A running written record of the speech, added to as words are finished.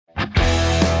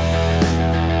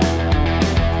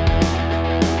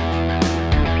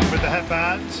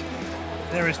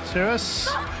Nearest to us.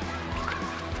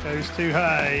 Goes to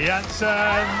her. Janssen.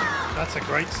 That's a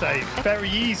great save.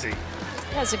 Very easy.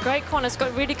 Yeah, it's a great corner. It's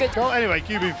got really good goal. Anyway,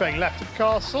 Gubin Feng left of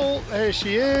Castle. Here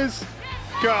she is.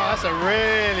 God, that's a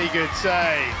really good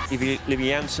save.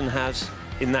 Livia Janssen has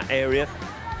in that area.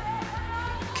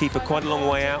 Keeper quite a long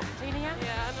way out.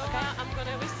 I'm going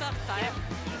to restart time.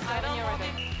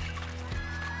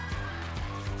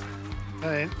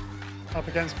 In, up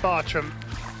against Bartram.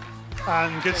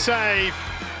 And good save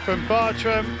from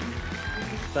Bartram.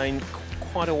 Staying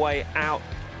quite a way out.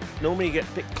 Normally you get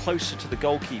a bit closer to the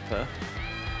goalkeeper.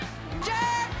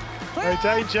 No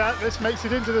danger. This makes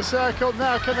it into the circle.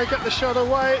 Now can they get the shot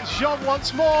away? It's Jean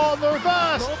once more on the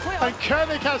reverse. And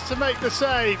Koenig has to make the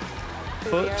save.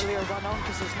 Foot. As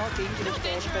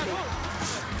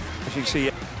you see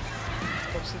it.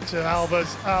 Puts it to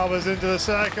Albers. Albers into the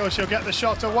circle. She'll get the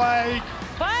shot away.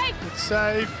 Play! Good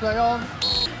save. Play on.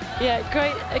 Yeah,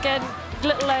 great. Again,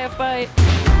 little layup by